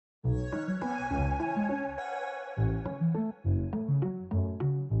Hi,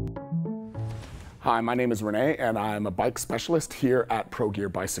 my name is Renee and I'm a bike specialist here at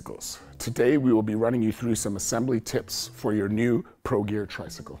Progear Bicycles. Today we will be running you through some assembly tips for your new Progear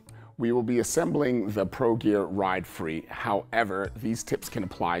tricycle. We will be assembling the Progear Ride Free. However, these tips can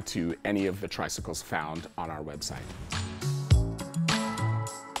apply to any of the tricycles found on our website.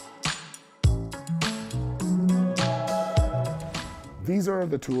 These are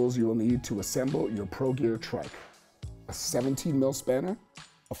the tools you will need to assemble your Progear trike. A 17mm spanner,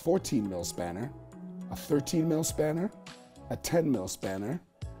 a 14mm spanner, a 13mm spanner, a 10mm spanner,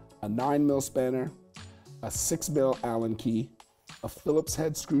 a 9mm spanner, a 6mm Allen key, a Phillips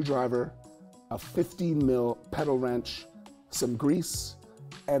head screwdriver, a 15mm pedal wrench, some grease,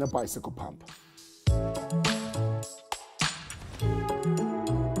 and a bicycle pump.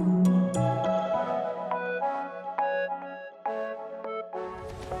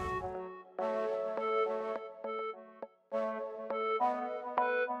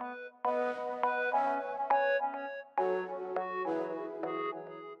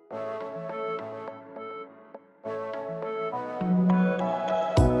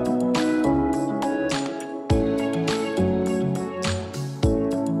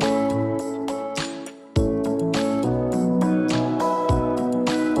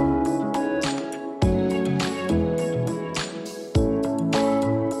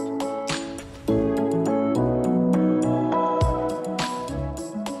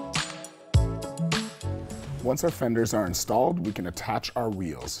 Once our fenders are installed, we can attach our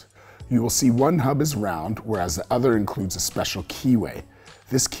wheels. You will see one hub is round, whereas the other includes a special keyway.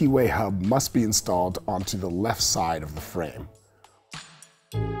 This keyway hub must be installed onto the left side of the frame.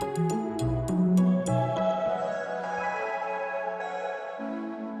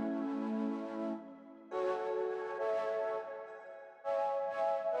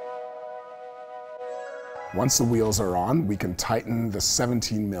 Once the wheels are on, we can tighten the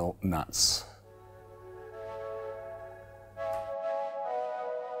 17mm nuts.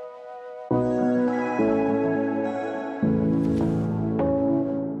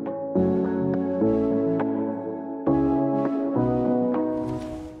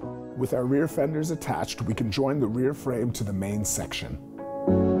 With our rear fenders attached, we can join the rear frame to the main section.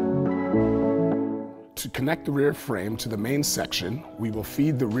 To connect the rear frame to the main section, we will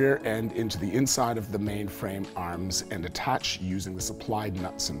feed the rear end into the inside of the main frame arms and attach using the supplied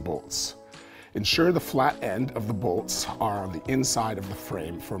nuts and bolts. Ensure the flat end of the bolts are on the inside of the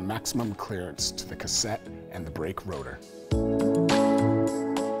frame for maximum clearance to the cassette and the brake rotor.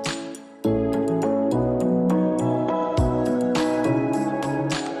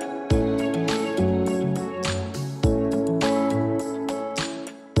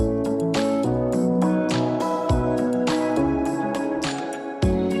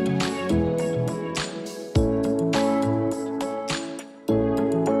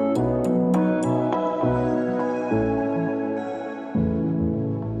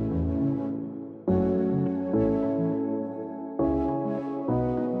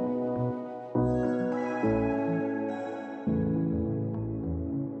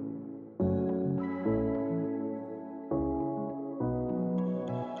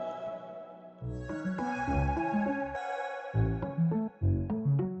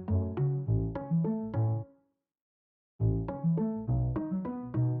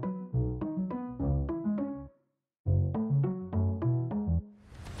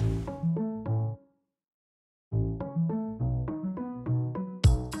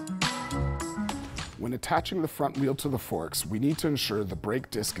 When attaching the front wheel to the forks, we need to ensure the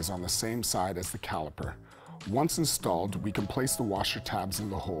brake disc is on the same side as the caliper. Once installed, we can place the washer tabs in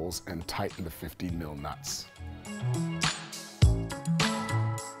the holes and tighten the 15mm nuts.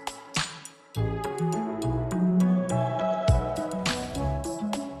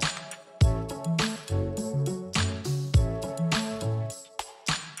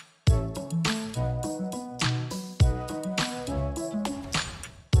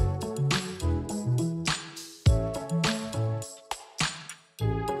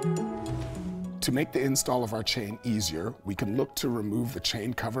 To make the install of our chain easier, we can look to remove the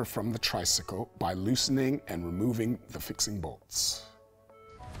chain cover from the tricycle by loosening and removing the fixing bolts.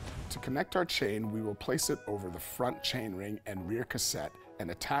 To connect our chain, we will place it over the front chain ring and rear cassette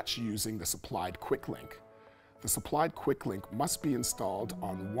and attach using the supplied quick link. The supplied quick link must be installed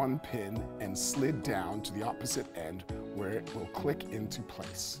on one pin and slid down to the opposite end where it will click into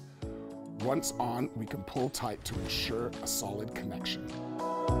place. Once on, we can pull tight to ensure a solid connection.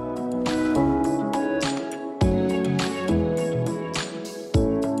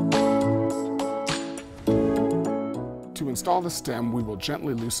 To install the stem, we will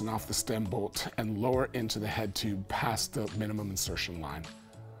gently loosen off the stem bolt and lower into the head tube past the minimum insertion line.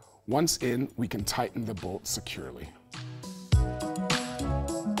 Once in, we can tighten the bolt securely.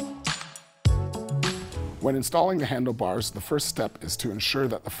 When installing the handlebars, the first step is to ensure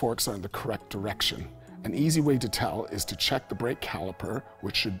that the forks are in the correct direction. An easy way to tell is to check the brake caliper,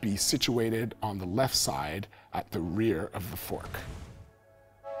 which should be situated on the left side at the rear of the fork.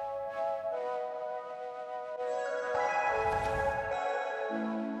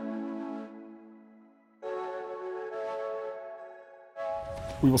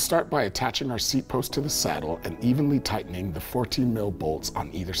 We will start by attaching our seat post to the saddle and evenly tightening the 14mm bolts on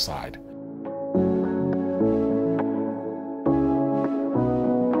either side.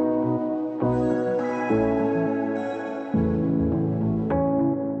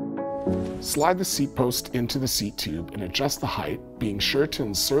 Slide the seat post into the seat tube and adjust the height, being sure to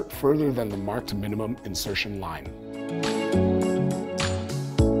insert further than the marked minimum insertion line.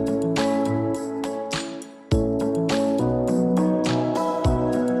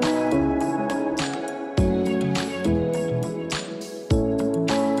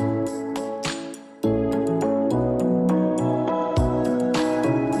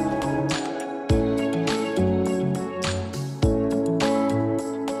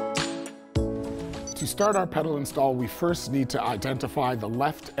 To start our pedal install, we first need to identify the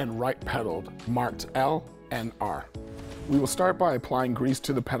left and right pedal, marked L and R. We will start by applying grease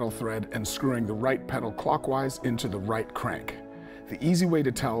to the pedal thread and screwing the right pedal clockwise into the right crank. The easy way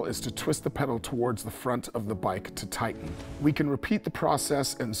to tell is to twist the pedal towards the front of the bike to tighten. We can repeat the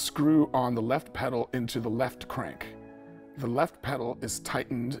process and screw on the left pedal into the left crank. The left pedal is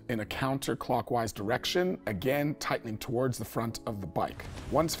tightened in a counterclockwise direction, again tightening towards the front of the bike.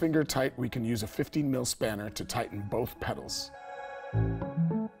 Once finger tight, we can use a 15mm spanner to tighten both pedals.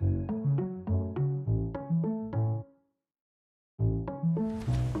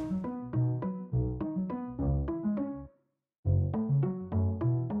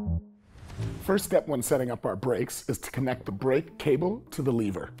 First step when setting up our brakes is to connect the brake cable to the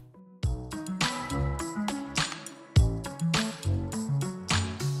lever.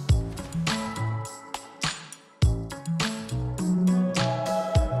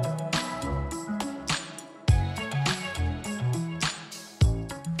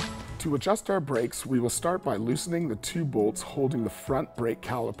 To adjust our brakes, we will start by loosening the two bolts holding the front brake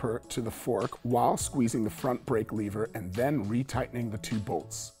caliper to the fork while squeezing the front brake lever and then retightening the two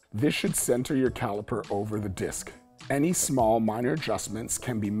bolts. This should center your caliper over the disc. Any small minor adjustments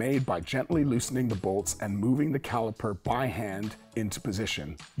can be made by gently loosening the bolts and moving the caliper by hand into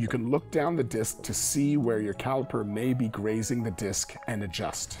position. You can look down the disc to see where your caliper may be grazing the disc and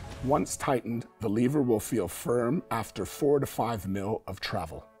adjust. Once tightened, the lever will feel firm after 4 to 5mm of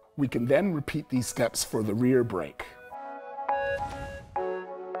travel. We can then repeat these steps for the rear brake.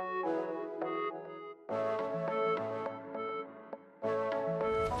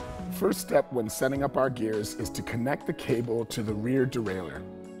 First step when setting up our gears is to connect the cable to the rear derailleur.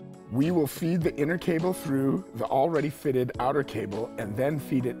 We will feed the inner cable through the already fitted outer cable and then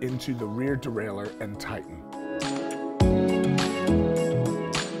feed it into the rear derailleur and tighten.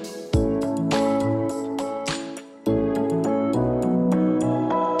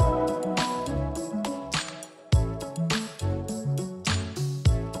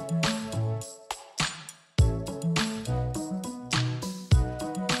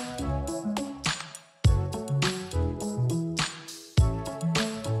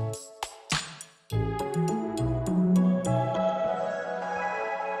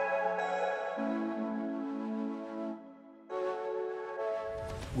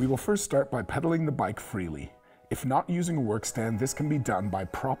 We will first start by pedaling the bike freely. If not using a work stand, this can be done by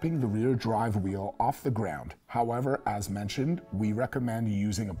propping the rear drive wheel off the ground. However, as mentioned, we recommend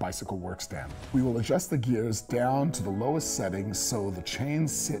using a bicycle work stand. We will adjust the gears down to the lowest setting so the chain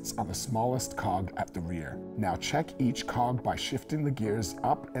sits on the smallest cog at the rear. Now check each cog by shifting the gears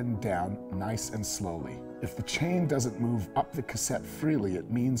up and down nice and slowly. If the chain doesn't move up the cassette freely,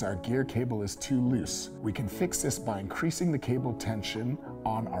 it means our gear cable is too loose. We can fix this by increasing the cable tension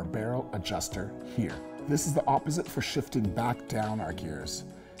on our barrel adjuster here. This is the opposite for shifting back down our gears.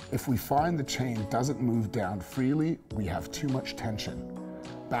 If we find the chain doesn't move down freely, we have too much tension.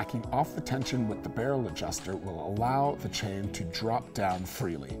 Backing off the tension with the barrel adjuster will allow the chain to drop down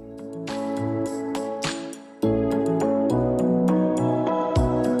freely.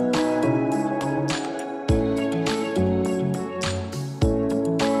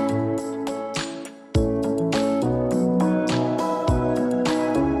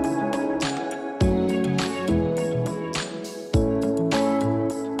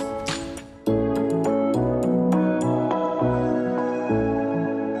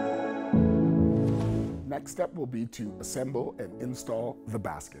 next step will be to assemble and install the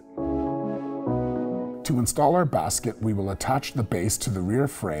basket. To install our basket, we will attach the base to the rear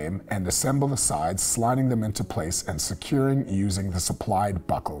frame and assemble the sides, sliding them into place and securing using the supplied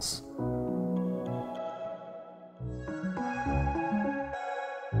buckles.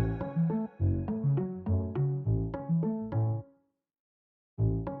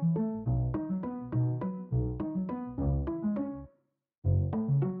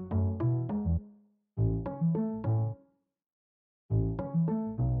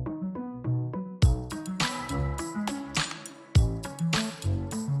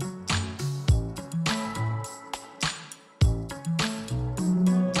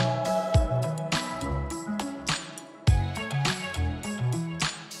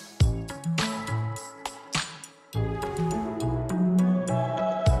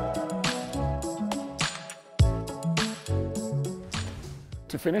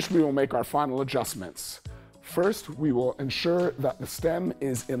 To finish, we will make our final adjustments. First, we will ensure that the stem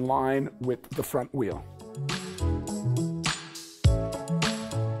is in line with the front wheel.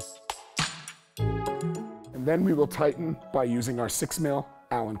 And then we will tighten by using our 6mm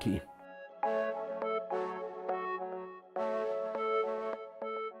Allen key.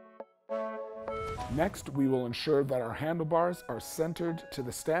 Next, we will ensure that our handlebars are centered to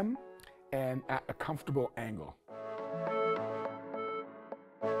the stem and at a comfortable angle.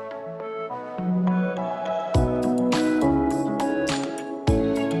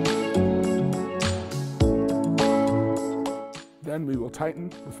 Then we will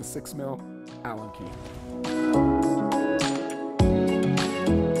tighten with the 6mm Allen key.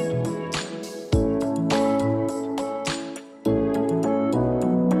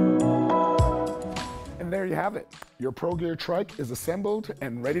 And there you have it. Your Progear trike is assembled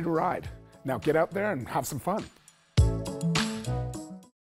and ready to ride. Now get out there and have some fun.